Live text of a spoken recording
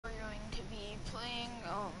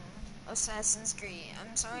Assassin's Creed.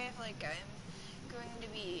 I'm sorry if like I'm going to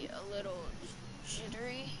be a little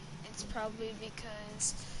jittery. It's probably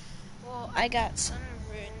because, well, I got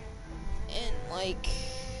sunburn and like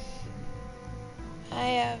I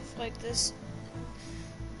have like this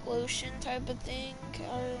lotion type of thing. I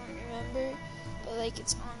don't remember, but like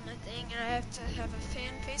it's on my thing, and I have to have a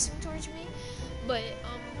fan facing towards me. But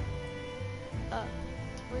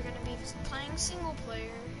we're gonna be playing single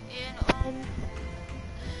player, and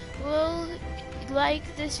well,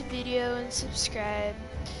 like this video and subscribe.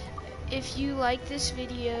 If you like this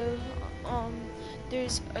video,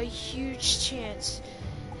 there's a huge chance,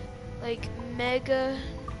 like mega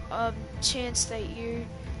chance that your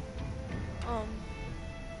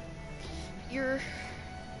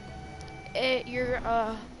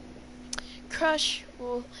crush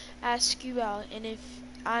will ask you out, and if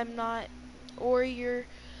I'm not, or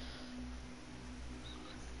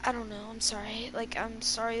I don't know, I'm sorry. Like, I'm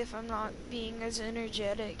sorry if I'm not being as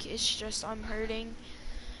energetic. It's just I'm hurting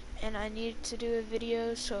and I need to do a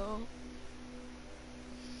video, so.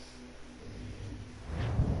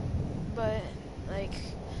 But, like,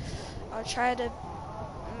 I'll try to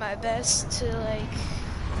my best to, like,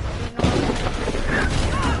 be normal.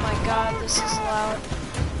 Oh my god, this is loud.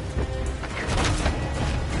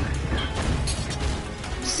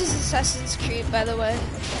 This is Assassin's Creed, by the way.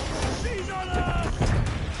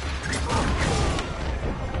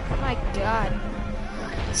 Oh my god.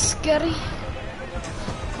 Scary.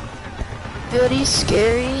 Very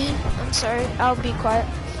scary. I'm sorry, I'll be quiet.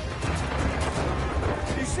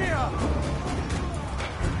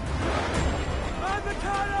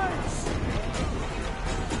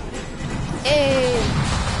 Hey.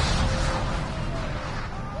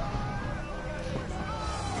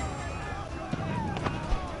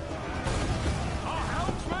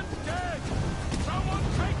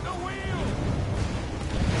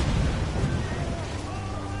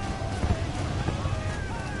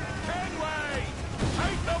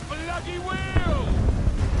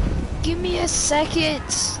 Give me a second.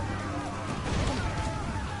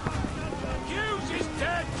 Hughes is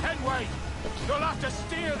dead, Kenway. You'll have to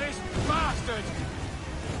steer this bastard.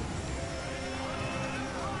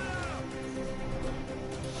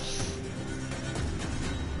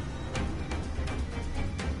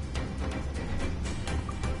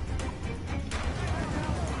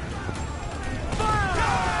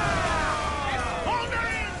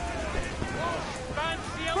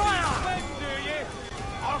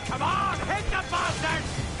 Come on, hit the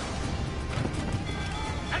bastards!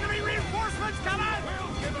 Enemy reinforcements coming!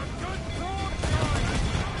 We'll give a good broadside!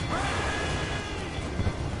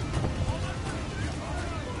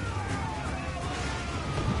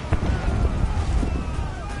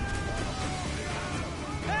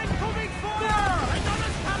 Incoming fire!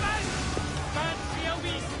 Another's coming! Fancy a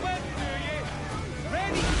wee swim, do you?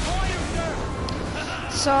 Ready to fire, sir!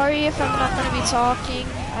 Sorry if I'm not gonna be talking.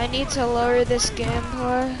 I need to lower this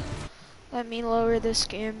gameplay. Let me lower this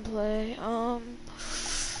gameplay.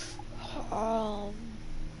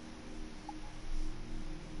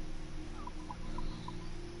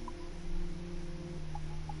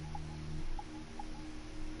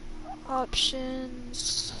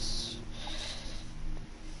 Options.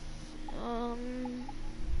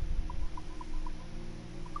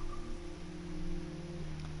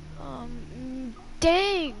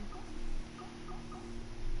 Dang.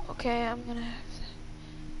 Okay, I'm gonna have to.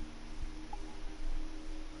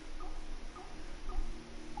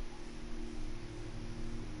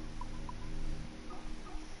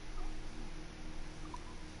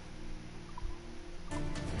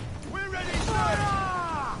 We're ready, sir!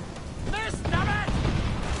 Miss, damn it!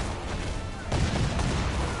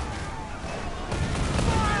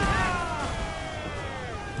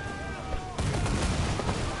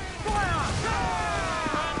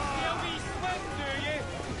 Fancy a wee swim, do you?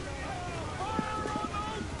 Fire on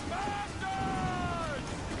those bastards!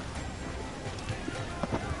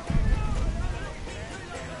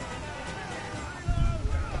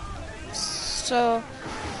 So.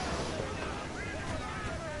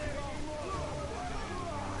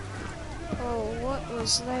 Oh, what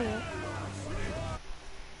was that?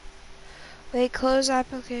 Wait, close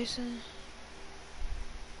application.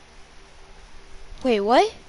 Wait, what?